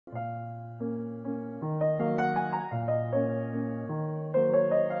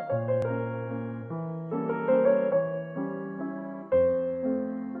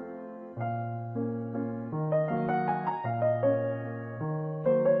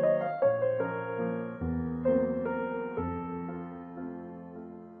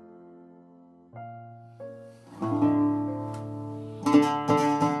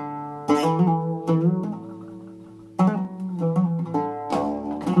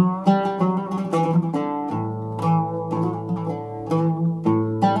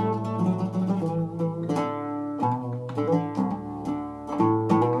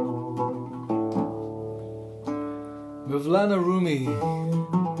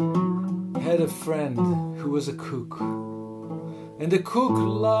had a friend who was a cook. And the cook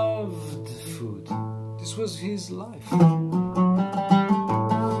loved food. This was his life.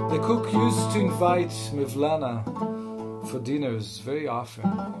 The cook used to invite Mevlana for dinners very often,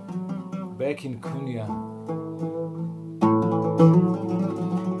 back in Kunya.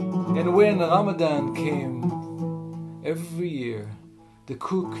 And when Ramadan came, every year, the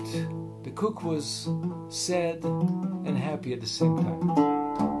cook was sad and happy at the same time.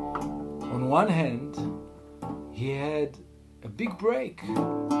 On one hand, he had a big break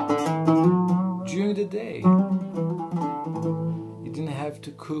during the day. He didn't have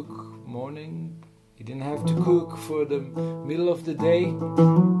to cook morning. He didn't have to cook for the middle of the day.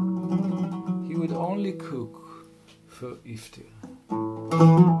 He would only cook for iftar.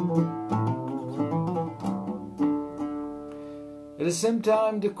 At the same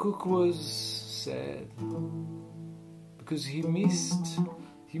time, the cook was sad because he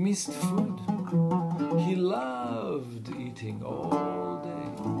missed food. He loved eating all day,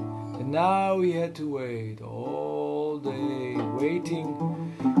 and now he had to wait all day, waiting,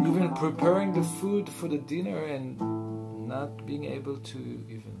 even preparing the food for the dinner and not being able to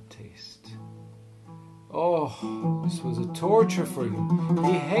even taste. Oh, this was a torture for him.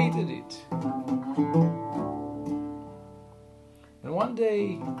 He hated it. And one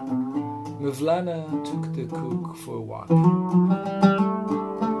day, Mevlana took the cook for a walk.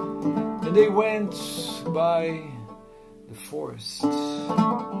 And they went by the forest.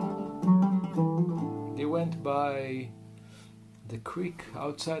 They went by the creek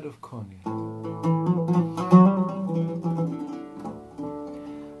outside of Konya.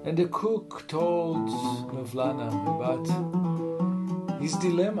 And the cook told Mevlana about his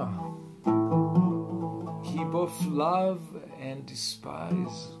dilemma. He both loved and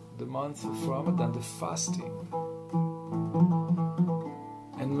despised the month of Ramadan, the fasting.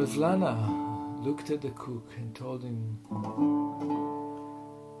 And Mevlana looked at the cook and told him,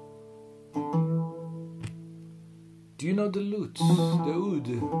 "Do you know the lute, the oud?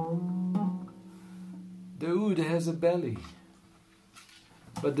 The oud has a belly,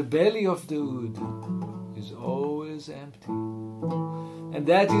 but the belly of the oud is always empty. And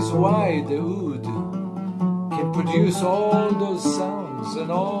that is why the oud can produce all those sounds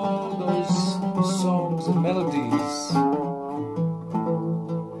and all those songs and melodies.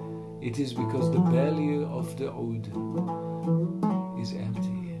 It is because the belly of the oud is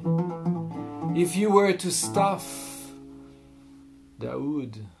empty. If you were to stuff the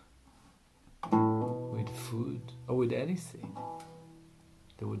oud with food or with anything,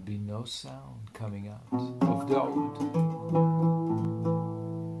 there would be no sound coming out of the oud.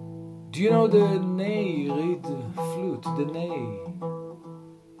 Do you know the ney reed flute? The ney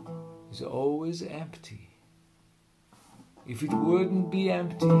is always empty. If it wouldn't be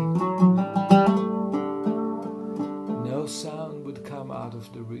empty, no sound would come out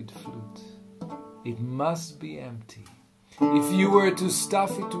of the reed flute. It must be empty. If you were to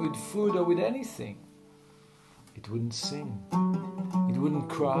stuff it with food or with anything, it wouldn't sing. It wouldn't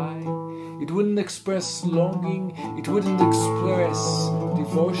cry. It wouldn't express longing. It wouldn't express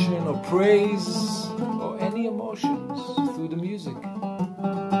devotion or praise or any emotions through the music.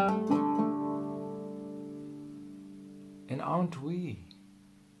 And aren't we,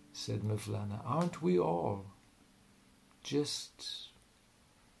 said Mevlana, aren't we all just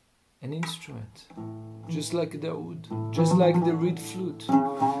an instrument? Just like the oud, just like the reed flute.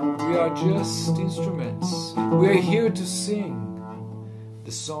 We are just instruments. We are here to sing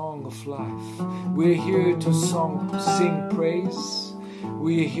the song of life. We're here to sing praise.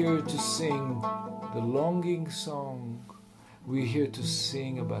 We're here to sing the longing song. We're here to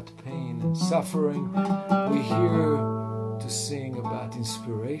sing about pain and suffering. We're here to sing about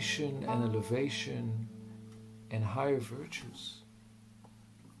inspiration and elevation and higher virtues.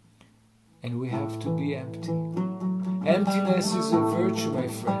 And we have to be empty. Emptiness is a virtue, my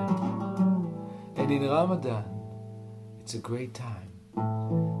friend. And in Ramadan, it's a great time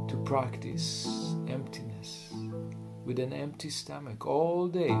to practice emptiness with an empty stomach all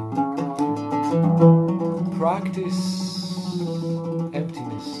day. Practice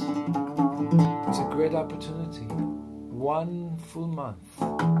emptiness. It's a great opportunity. 1 full month.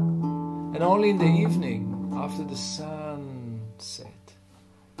 And only in the evening, after the sun set,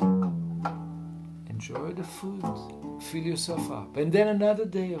 enjoy the food, fill yourself up. And then another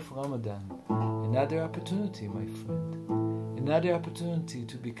day of Ramadan, another opportunity, my friend. Another opportunity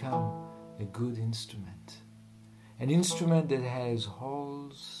to become a good instrument. An instrument that has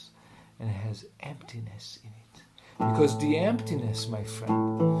holes and has emptiness in it. Because the emptiness, my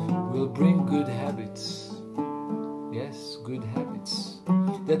friend, will bring good habits. Yes, good habits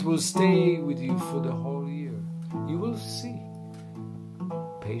that will stay with you for the whole year. You will see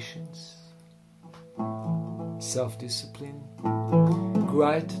patience, self-discipline,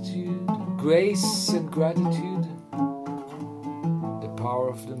 gratitude, grace and gratitude, the power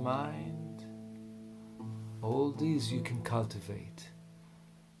of the mind. All these you can cultivate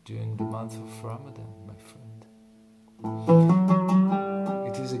during the month of Ramadan, my friend.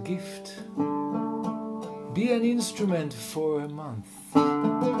 It is a gift. Be an instrument for a month.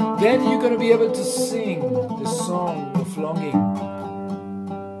 Then you're going to be able to sing the song of longing.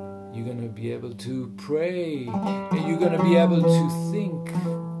 You're going to be able to pray, and you're going to be able to think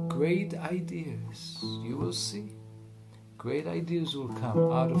great ideas. You will see. Great ideas will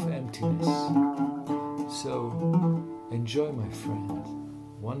come out of emptiness. So enjoy, my friend,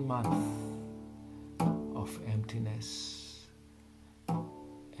 1 month of emptiness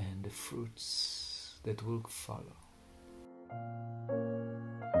and the fruits that will follow.